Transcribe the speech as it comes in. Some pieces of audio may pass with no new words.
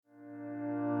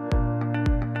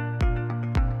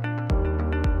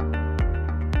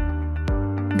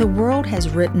The world has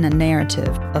written a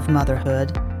narrative of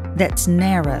motherhood that's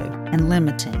narrow and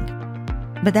limiting.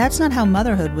 But that's not how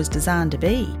motherhood was designed to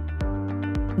be.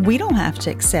 We don't have to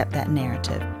accept that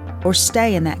narrative or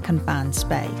stay in that confined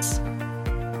space.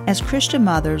 As Christian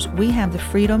mothers, we have the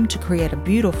freedom to create a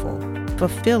beautiful,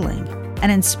 fulfilling,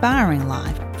 and inspiring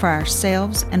life for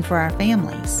ourselves and for our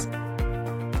families.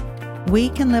 We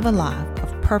can live a life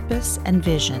of purpose and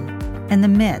vision in the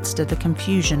midst of the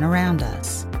confusion around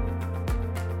us.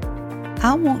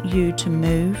 I want you to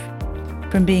move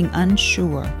from being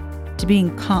unsure to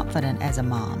being confident as a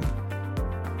mom.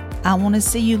 I want to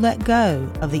see you let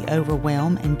go of the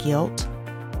overwhelm and guilt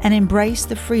and embrace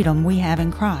the freedom we have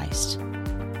in Christ.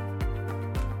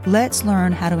 Let's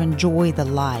learn how to enjoy the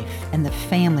life and the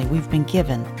family we've been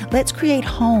given. Let's create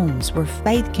homes where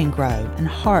faith can grow and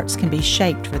hearts can be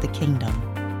shaped for the kingdom.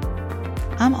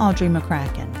 I'm Audrey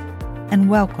McCracken, and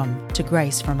welcome to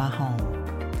Grace for My Home.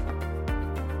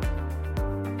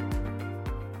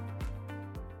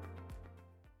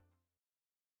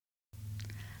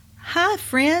 Hi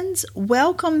friends,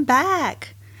 welcome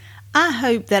back. I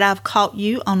hope that I've caught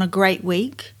you on a great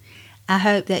week. I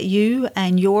hope that you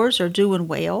and yours are doing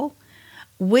well.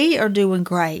 We are doing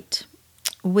great.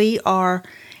 We are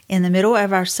in the middle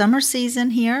of our summer season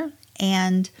here,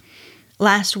 and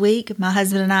last week my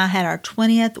husband and I had our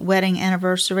 20th wedding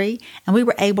anniversary, and we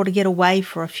were able to get away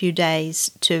for a few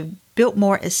days to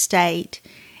Biltmore Estate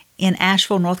in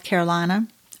Asheville, North Carolina.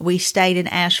 We stayed in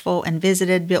Asheville and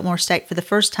visited Biltmore Estate for the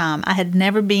first time. I had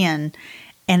never been,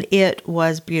 and it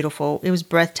was beautiful. It was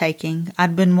breathtaking.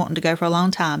 I'd been wanting to go for a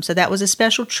long time, so that was a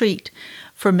special treat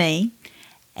for me,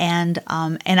 and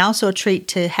also a treat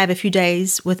to have a few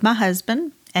days with my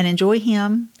husband and enjoy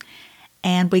him.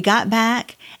 And we got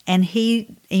back, and he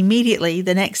immediately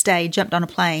the next day jumped on a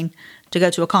plane to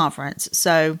go to a conference.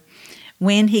 So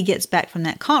when he gets back from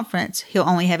that conference, he'll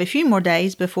only have a few more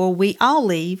days before we all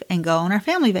leave and go on our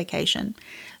family vacation.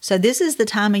 So this is the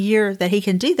time of year that he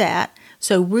can do that.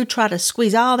 So we try to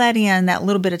squeeze all that in, that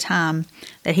little bit of time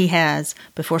that he has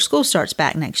before school starts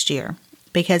back next year,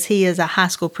 because he is a high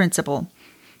school principal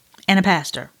and a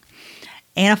pastor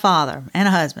and a father and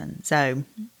a husband. So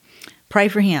pray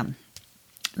for him.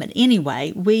 But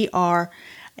anyway,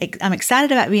 I'm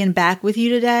excited about being back with you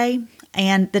today.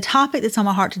 And the topic that's on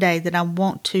my heart today that I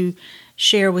want to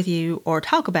share with you or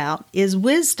talk about is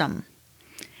wisdom.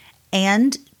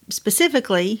 And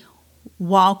specifically,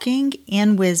 walking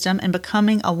in wisdom and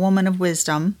becoming a woman of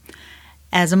wisdom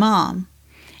as a mom.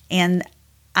 And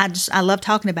I love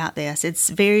talking about this. It's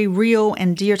very real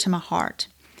and dear to my heart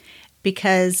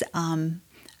because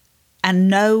I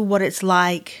know what it's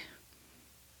like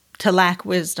to lack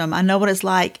wisdom. I know what it's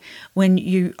like when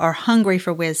you are hungry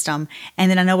for wisdom, and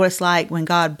then I know what it's like when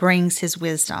God brings His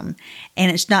wisdom.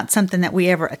 And it's not something that we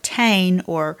ever attain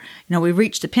or, we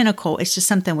reach the pinnacle. It's just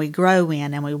something we grow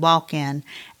in and we walk in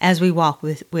as we walk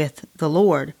with the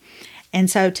Lord. And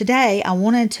so today I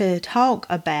wanted to talk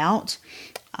about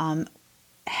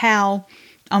how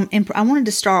I wanted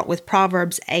to start with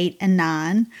Proverbs 8 and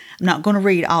 9. I'm not going to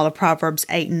read all of Proverbs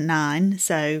 8 and 9,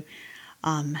 so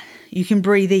you can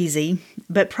breathe easy.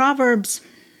 But Proverbs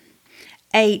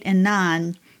 8 and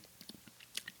 9,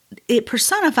 it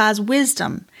personifies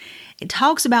wisdom. It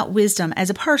talks about wisdom as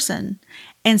a person,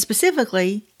 and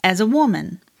specifically as a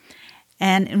woman.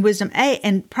 And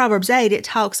in Proverbs 8, it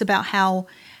talks about how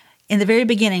in the very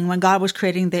beginning, when God was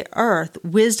creating the earth,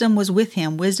 wisdom was with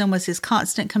Him. Wisdom was His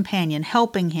constant companion,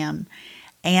 helping Him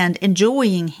and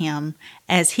enjoying Him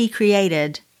as He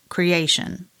created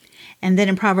creation. And then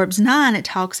in Proverbs 9, it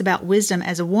talks about wisdom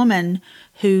as a woman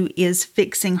who is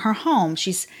fixing her home.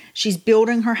 She's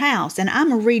building her house. And I'm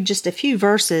going to read just a few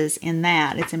verses in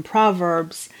that. It's in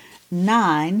Proverbs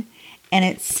 9, and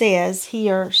it says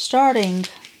here, starting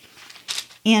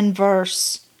in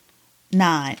verse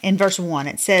 9, in verse 1,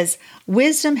 it says,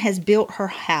 "Wisdom has built her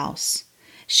house.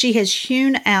 She has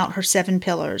hewn out her 7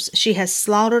 pillars. She has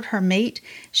slaughtered her meat.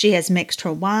 She has mixed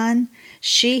her wine.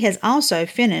 She has also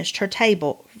furnished her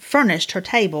table.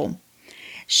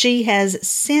 She has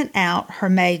sent out her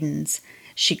maidens.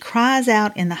 She cries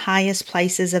out in the highest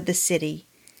places of the city.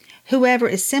 Whoever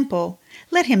is simple,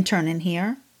 let him turn in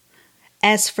here.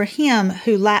 As for him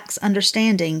who lacks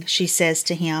understanding, she says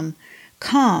to him,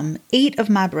 Come, eat of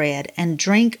my bread and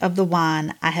drink of the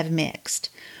wine I have mixed.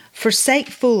 Forsake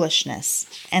foolishness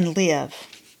and live,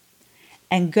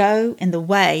 and go in the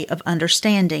way of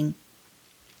understanding."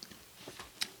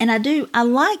 And I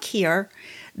like here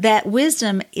that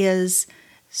wisdom is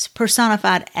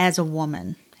personified as a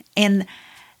woman. And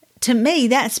to me,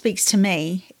 that speaks to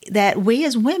me that we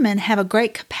as women have a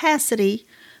great capacity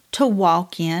to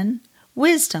walk in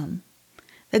wisdom.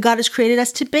 that God has created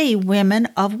us to be women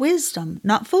of wisdom,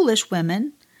 not foolish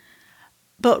women,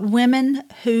 but women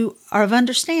who are of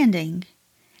understanding.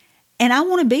 And I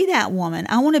want to be that woman.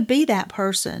 I want to be that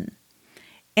person.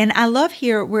 And I love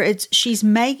here where she's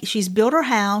built her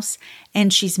house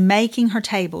and she's making her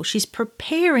table. She's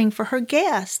preparing for her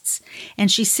guests. And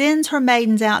she sends her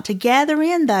maidens out to gather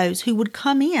in those who would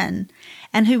come in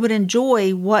and who would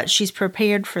enjoy what she's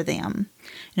prepared for them.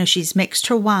 She's mixed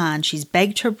her wine, she's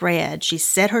baked her bread, she's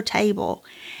set her table,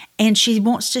 and she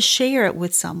wants to share it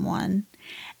with someone.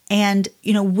 And,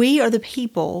 we are the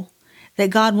people that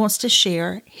God wants to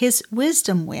share His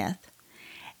wisdom with.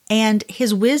 And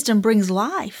His wisdom brings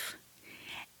life.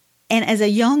 And as a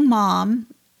young mom,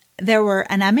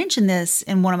 and I mentioned this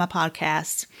in one of my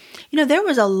podcasts, there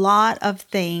was a lot of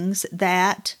things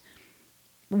that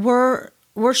were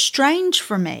strange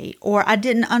for me, or I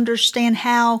didn't understand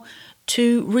how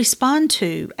to respond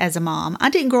to as a mom. I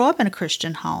didn't grow up in a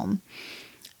Christian home.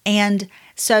 And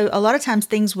so a lot of times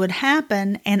things would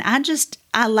happen and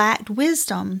I lacked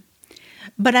wisdom.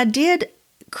 But I did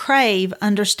crave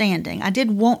understanding. I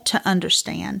did want to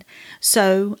understand.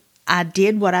 So I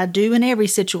did what I do in every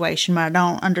situation when I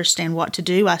don't understand what to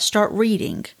do. I start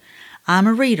reading. I'm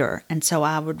a reader, and so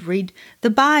I would read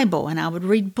the Bible, and I would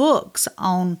read books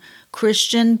on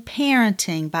Christian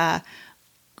parenting by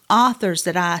authors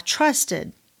that I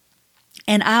trusted.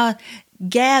 And I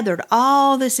gathered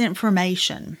all this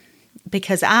information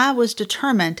because I was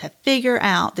determined to figure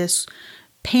out this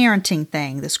parenting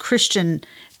thing, this Christian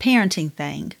parenting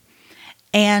thing.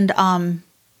 And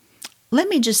let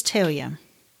me just tell you,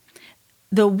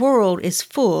 the world is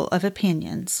full of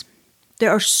opinions. There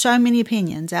are so many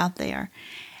opinions out there.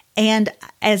 And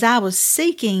as I was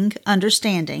seeking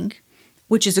understanding,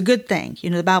 which is a good thing,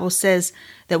 the Bible says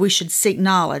that we should seek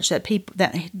knowledge, that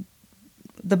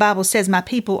the Bible says my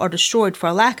people are destroyed for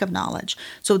a lack of knowledge.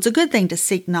 So it's a good thing to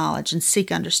seek knowledge and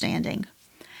seek understanding.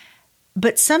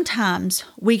 But sometimes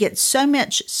we get so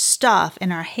much stuff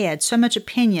in our head, so much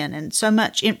opinion and so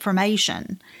much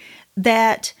information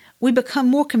that we become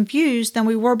more confused than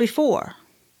we were before.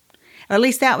 Or at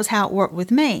least that was how it worked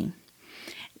with me.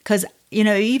 Because,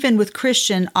 even with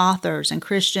Christian authors and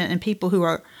people who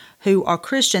are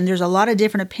Christian, there's a lot of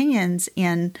different opinions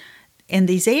in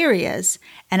these areas.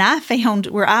 And I found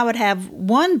where I would have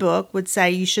one book would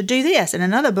say you should do this, and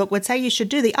another book would say you should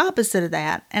do the opposite of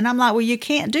that. And I'm like, well, you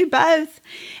can't do both.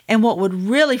 And what would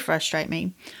really frustrate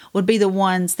me would be the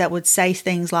ones that would say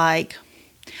things like,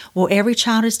 well, every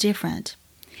child is different,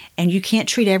 and you can't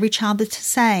treat every child the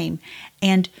same.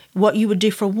 And what you would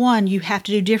do for one, you have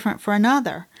to do different for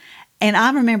another. And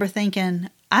I remember thinking,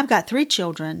 I've got 3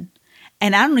 children,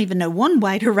 and I don't even know one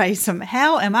way to raise them.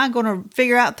 How am I going to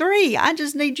figure out 3? I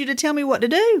just need you to tell me what to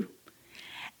do.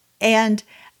 And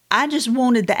I just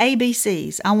wanted the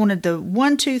ABCs. I wanted the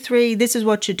 1, 2, 3, this is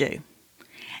what you do.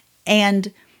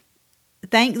 And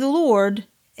thank the Lord,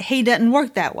 He doesn't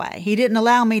work that way. He didn't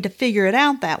allow me to figure it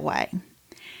out that way.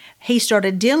 He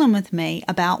started dealing with me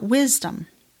about wisdom.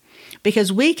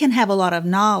 Because we can have a lot of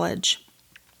knowledge,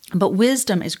 but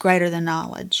wisdom is greater than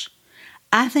knowledge.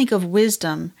 I think of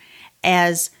wisdom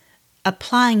as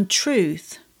applying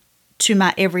truth to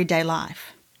my everyday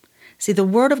life. See, the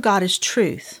Word of God is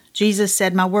truth. Jesus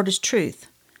said, my Word is truth.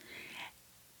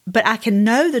 But I can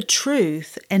know the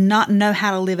truth and not know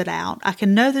how to live it out. I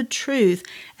can know the truth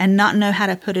and not know how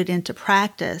to put it into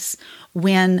practice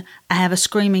when I have a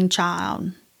screaming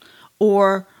child,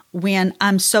 or when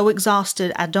I'm so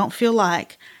exhausted I don't feel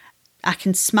like I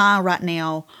can smile right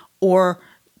now or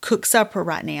cook supper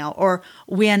right now, or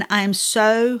when I'm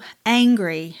so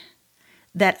angry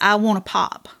that I want to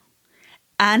pop.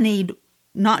 I need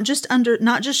not just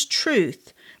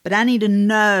truth, but I need to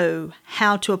know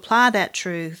how to apply that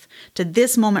truth to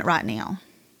this moment right now.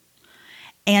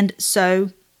 And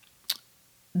so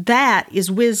that is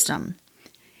wisdom.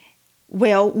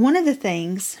 Well, one of the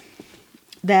things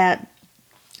that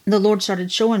the Lord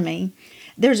started showing me,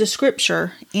 there's a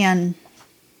scripture in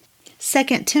 2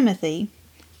 Timothy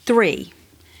 3.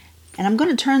 And I'm going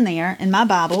to turn there in my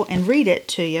Bible and read it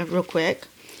to you real quick.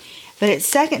 But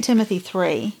it's 2 Timothy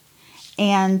 3.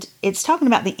 And it's talking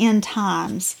about the end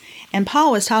times. And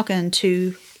Paul is talking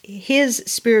to his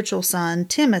spiritual son,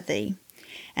 Timothy.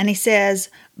 And he says,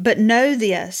 but know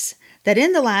this, that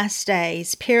in the last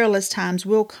days perilous times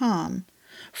will come.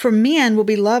 For men will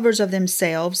be lovers of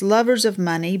themselves, lovers of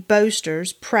money,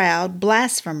 boasters, proud,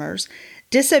 blasphemers,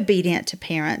 disobedient to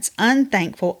parents,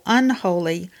 unthankful,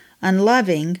 unholy,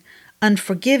 unloving,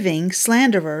 unforgiving,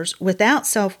 slanderers, without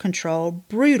self-control,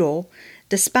 brutal,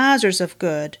 despisers of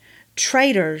good,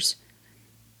 traitors,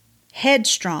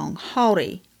 headstrong,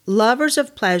 haughty, lovers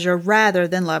of pleasure rather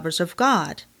than lovers of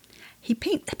God. He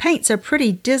paints a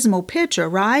pretty dismal picture,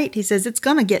 right? He says it's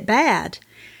going to get bad.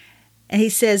 And he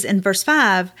says in verse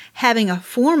 5, having a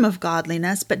form of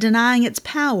godliness, but denying its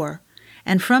power,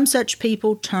 and from such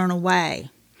people turn away.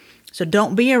 So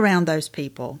don't be around those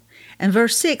people. And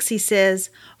verse 6, he says,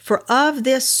 for of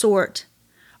this sort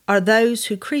are those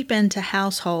who creep into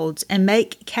households and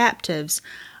make captives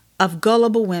of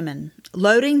gullible women,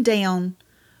 loaded down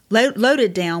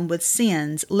with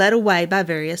sins, led away by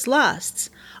various lusts,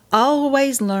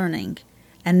 always learning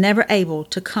and never able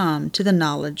to come to the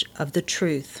knowledge of the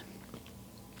truth.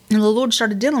 And the Lord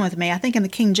started dealing with me. I think in the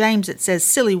King James it says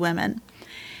silly women.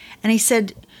 And he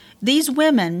said, these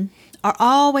women are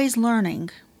always learning,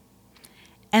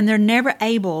 and they're never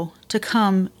able to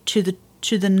come to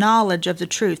the knowledge of the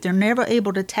truth. They're never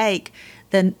able to take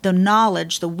the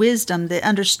knowledge, the wisdom, the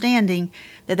understanding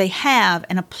that they have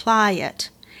and apply it.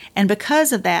 And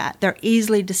because of that, they're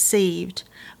easily deceived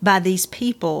by these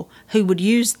people who would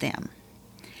use them.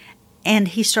 And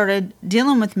he started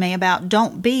dealing with me about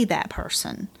don't be that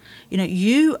person.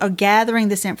 You are gathering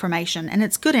this information, and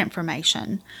it's good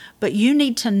information, but you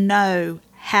need to know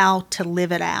how to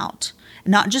live it out.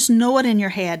 Not just know it in your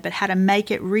head, but how to make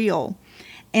it real.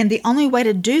 And the only way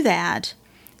to do that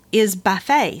is by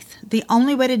faith. The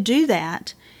only way to do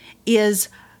that is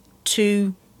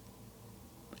to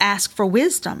ask for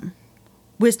wisdom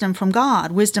from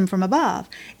God, wisdom from above.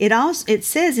 It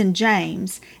says in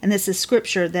James, and this is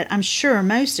scripture that I'm sure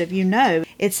most of you know,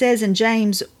 it says in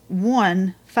James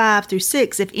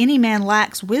 1:5-6, if any man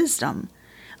lacks wisdom,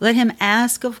 let him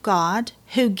ask of God,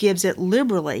 who gives it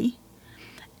liberally,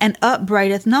 and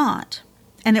upbraideth not,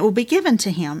 and it will be given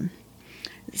to him.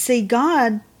 See,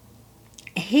 God,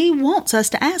 He wants us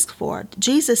to ask for it.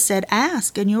 Jesus said,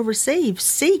 ask and you'll receive,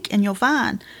 seek and you'll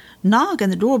find, knock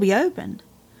and the door will be opened.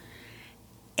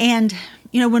 And,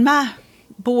 when my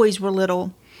boys were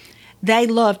little, they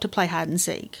loved to play hide and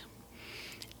seek.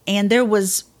 And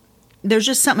there's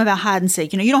just something about hide and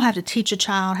seek. You don't have to teach a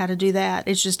child how to do that.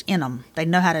 It's just in them. They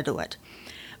know how to do it.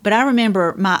 But I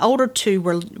remember my older two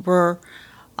were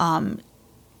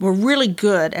really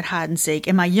good at hide and seek.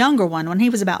 And my younger one, when he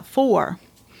was about 4,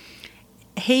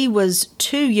 he was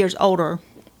 2 years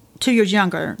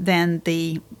younger than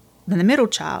the middle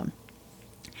child.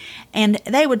 And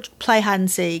they would play hide and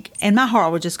seek, and my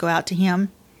heart would just go out to him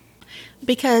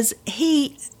because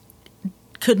he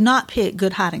could not pick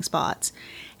good hiding spots.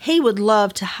 He would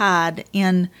love to hide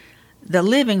in the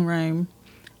living room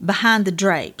behind the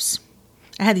drapes.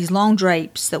 I had these long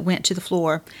drapes that went to the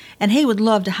floor, and he would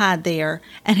love to hide there,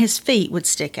 and his feet would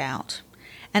stick out.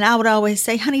 And I would always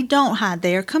say, honey, don't hide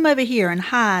there. Come over here and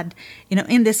hide,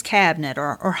 in this cabinet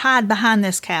or hide behind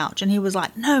this couch. And he was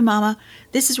like, no, Mama,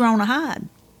 this is where I want to hide.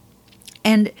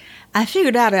 And I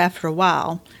figured out after a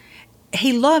while,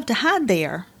 he loved to hide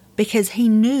there because he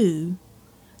knew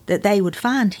that they would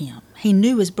find him. He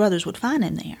knew his brothers would find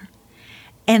him there.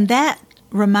 And that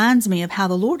reminds me of how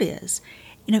the Lord is.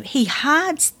 He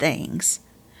hides things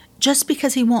just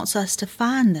because He wants us to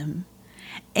find them.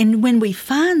 And when we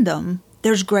find them,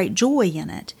 there's great joy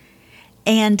in it.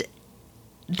 And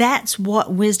that's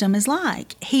what wisdom is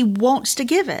like. He wants to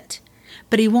give it,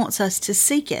 but He wants us to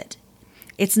seek it.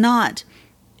 It's not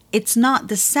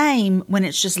the same when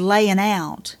it's just laying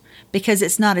out, because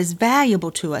it's not as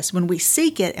valuable to us. When we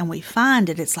seek it and we find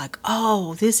it, it's like,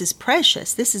 oh, this is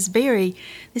precious. This is very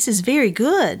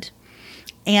good.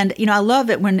 And, I love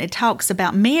it when it talks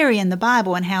about Mary in the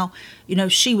Bible and how,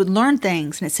 she would learn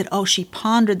things. And it said, oh, she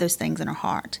pondered those things in her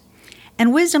heart.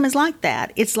 And wisdom is like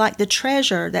that. It's like the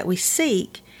treasure that we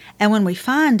seek. And when we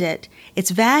find it,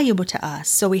 it's valuable to us.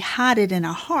 So we hide it in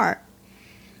our heart.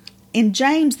 In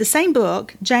James, the same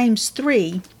book, James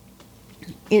 3,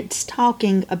 it's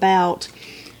talking about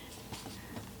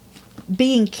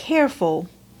being careful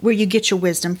where you get your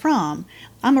wisdom from.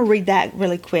 I'm going to read that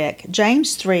really quick.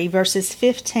 James 3, verses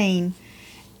 15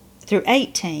 through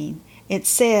 18. It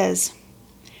says,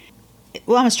 I'm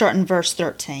going to start in verse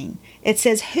 13. It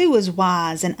says, who is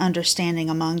wise and understanding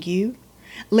among you?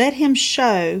 Let him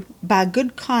show by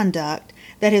good conduct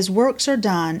that his works are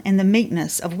done in the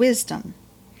meekness of wisdom.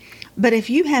 But if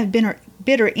you have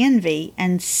bitter envy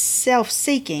and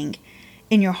self-seeking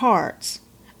in your hearts,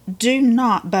 do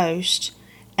not boast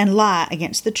and lie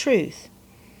against the truth.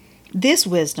 This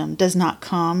wisdom does not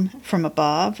come from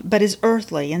above, but is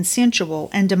earthly and sensual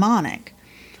and demonic.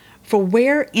 For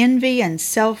where envy and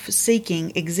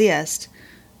self-seeking exist,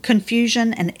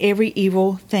 confusion and every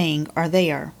evil thing are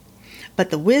there.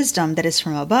 But the wisdom that is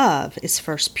from above is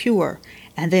first pure,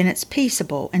 and then it's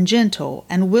peaceable and gentle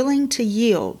and willing to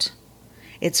yield.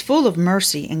 It's full of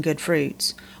mercy and good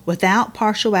fruits, without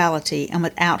partiality and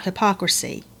without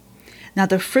hypocrisy. Now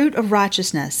the fruit of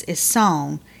righteousness is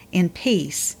sown in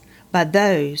peace by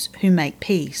those who make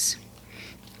peace.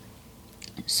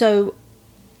 So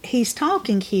he's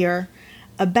talking here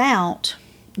about,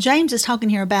 James is talking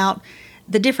here about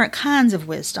the different kinds of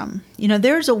wisdom.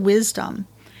 There's a wisdom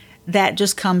that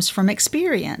just comes from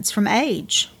experience, from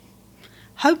age,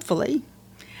 hopefully.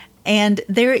 And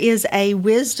there is a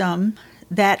wisdom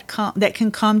that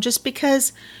can come just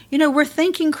because, we're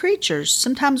thinking creatures.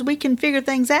 Sometimes we can figure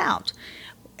things out.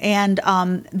 And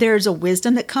there's a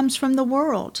wisdom that comes from the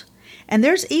world. And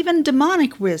there's even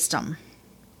demonic wisdom.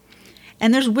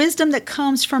 And there's wisdom that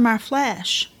comes from our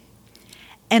flesh.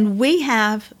 And we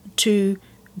have to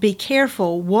be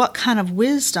careful what kind of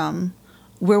wisdom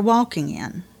we're walking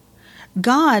in.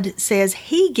 God says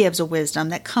He gives a wisdom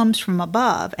that comes from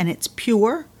above, and it's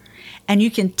pure, and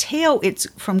you can tell it's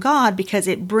from God because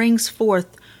it brings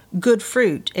forth good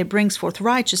fruit. It brings forth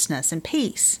righteousness and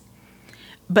peace.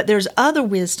 But there's other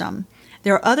wisdom.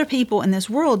 There are other people in this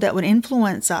world that would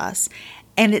influence us,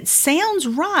 and it sounds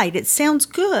right, it sounds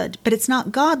good, but it's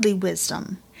not godly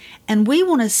wisdom. And we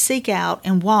want to seek out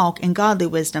and walk in godly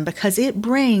wisdom because it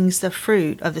brings the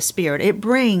fruit of the Spirit. It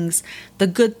brings the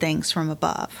good things from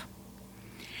above.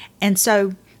 And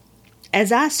so,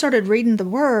 as I started reading the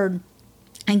Word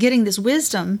and getting this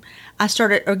wisdom,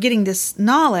 getting this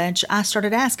knowledge, I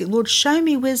started asking, Lord, show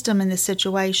me wisdom in this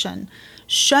situation.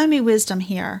 Show me wisdom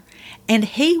here. And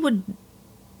He would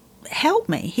help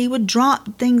me. He would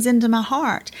drop things into my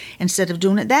heart. Instead of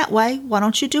doing it that way, why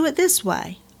don't you do it this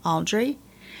way, Audrey?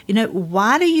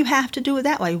 Why do you have to do it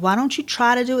that way? Why don't you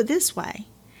try to do it this way?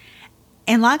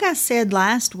 And like I said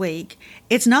last week,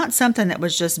 it's not something that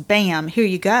was just bam, here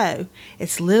you go.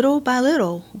 It's little by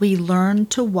little we learn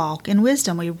to walk in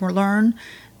wisdom. We learn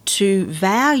to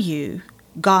value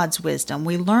God's wisdom.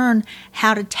 We learn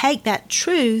how to take that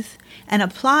truth and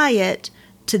apply it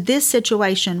to this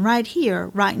situation right here,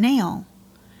 right now.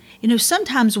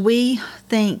 Sometimes we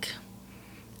think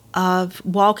of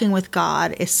walking with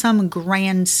God as some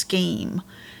grand scheme.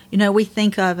 We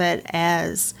think of it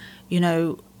as,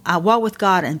 I walk with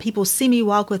God and people see me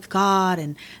walk with God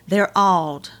and they're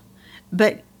awed.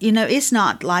 But, it's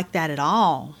not like that at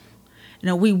all.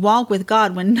 We walk with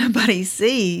God when nobody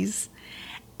sees,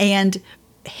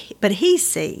 but He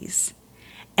sees.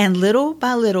 And little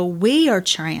by little, we are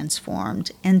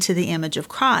transformed into the image of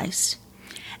Christ.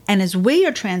 And as we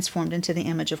are transformed into the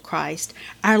image of Christ,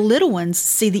 our little ones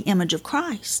see the image of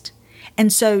Christ.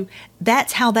 And so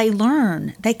that's how they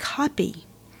learn. They copy.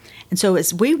 And so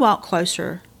as we walk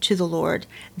closer to the Lord,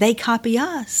 they copy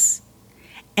us.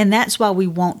 And that's why we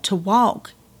want to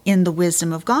walk in the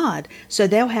wisdom of God, so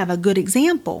they'll have a good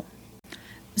example.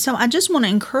 So I just want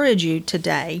to encourage you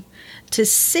today to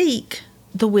seek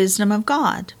the wisdom of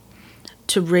God,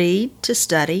 to read, to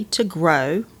study, to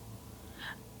grow,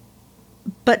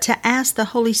 but to ask the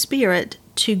Holy Spirit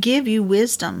to give you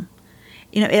wisdom.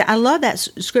 I love that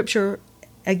scripture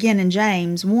again in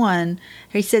James 1,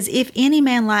 he says, if any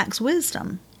man lacks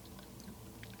wisdom.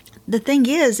 The thing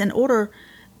is, in order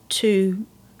to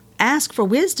ask for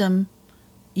wisdom,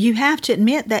 you have to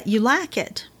admit that you lack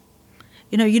it.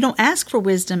 You don't ask for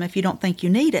wisdom if you don't think you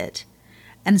need it.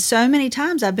 And so many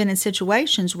times I've been in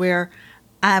situations where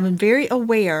I'm very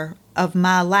aware of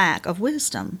my lack of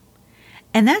wisdom.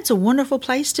 And that's a wonderful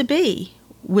place to be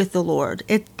with the Lord.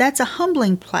 That's a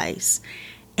humbling place.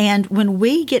 And when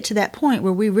we get to that point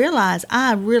where we realize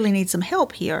I really need some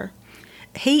help here,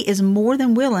 He is more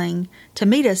than willing to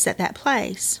meet us at that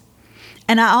place.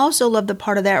 And I also love the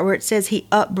part of that where it says He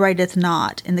upbraideth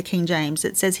not in the King James.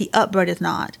 It says He upbraideth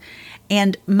not.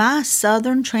 And my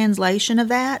southern translation of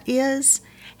that is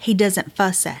He doesn't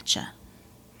fuss at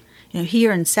you.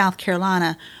 Here in South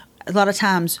Carolina, a lot of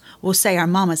times we'll say our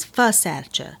mamas fuss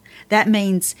at you. That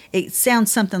means it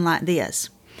sounds something like this.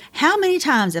 How many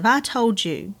times have I told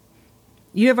you?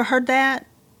 You ever heard that?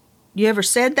 You ever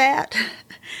said that?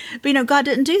 But God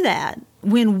didn't do that.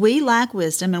 When we lack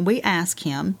wisdom and we ask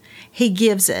Him, He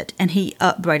gives it, and He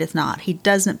upbraideth not. He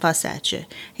doesn't fuss at you.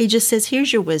 He just says,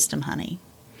 here's your wisdom, honey.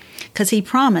 Because He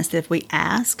promised that if we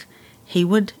ask, He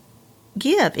would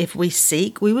give. If we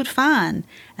seek, we would find.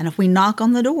 And if we knock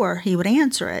on the door, He would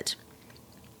answer it.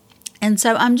 And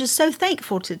so I'm just so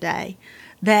thankful today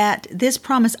that this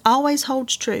promise always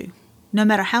holds true. No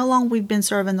matter how long we've been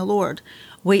serving the Lord,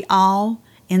 we all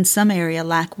in some area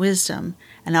lack wisdom.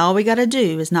 And all we got to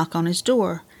do is knock on His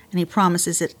door, and He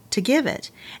promises it to give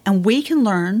it. And we can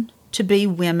learn to be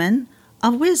women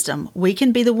of wisdom. We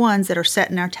can be the ones that are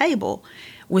setting our table.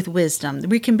 with wisdom.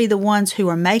 We can be the ones who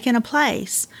are making a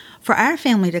place for our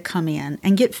family to come in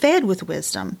and get fed with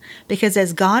wisdom. Because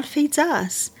as God feeds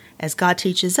us, as God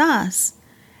teaches us,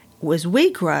 as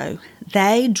we grow,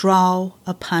 they draw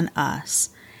upon us.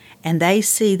 And they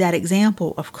see that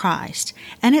example of Christ.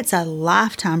 And it's a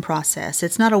lifetime process.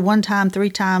 It's not a one-time,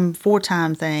 three-time,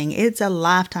 four-time thing. It's a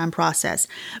lifetime process.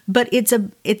 But it's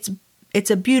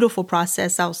a beautiful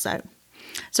process also.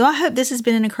 So I hope this has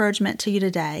been an encouragement to you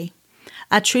today.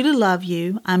 I truly love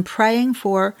you. I'm praying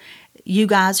for you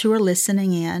guys who are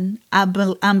listening in.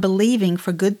 I'm believing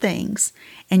for good things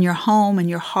in your home, in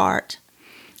your heart,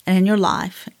 and in your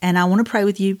life. And I want to pray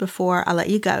with you before I let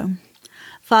you go.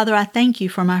 Father, I thank you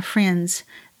for my friends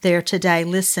there today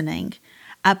listening.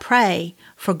 I pray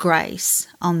for grace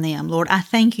on them. Lord, I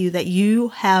thank you that you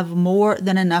have more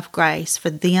than enough grace for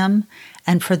them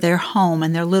and for their home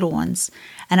and their little ones.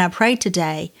 And I pray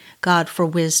today, God, for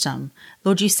wisdom.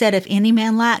 Lord, you said if any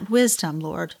man lacked wisdom,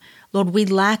 Lord, we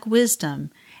lack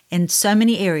wisdom in so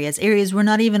many areas we're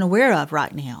not even aware of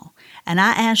right now. And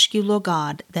I ask you, Lord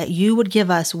God, that you would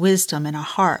give us wisdom in our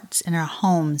hearts, in our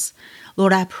homes.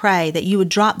 Lord, I pray that you would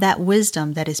drop that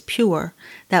wisdom that is pure,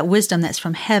 that wisdom that's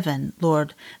from heaven,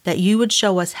 Lord, that you would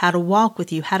show us how to walk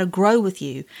with you, how to grow with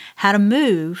you, how to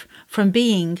move from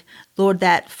being, Lord,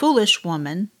 that foolish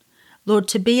woman, Lord,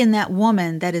 to being that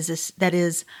woman that is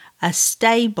a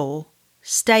stable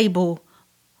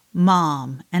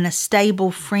mom and a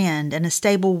stable friend and a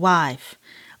stable wife.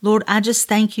 Lord, I just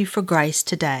thank you for grace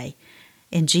today.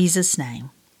 In Jesus' name,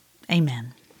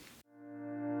 amen.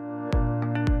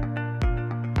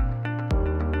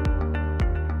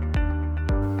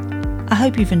 I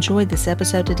hope you've enjoyed this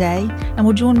episode today and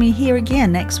will join me here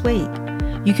again next week.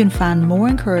 You can find more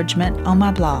encouragement on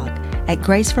my blog at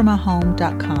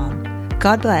graceformyhome.com.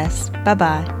 God bless.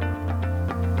 Bye-bye.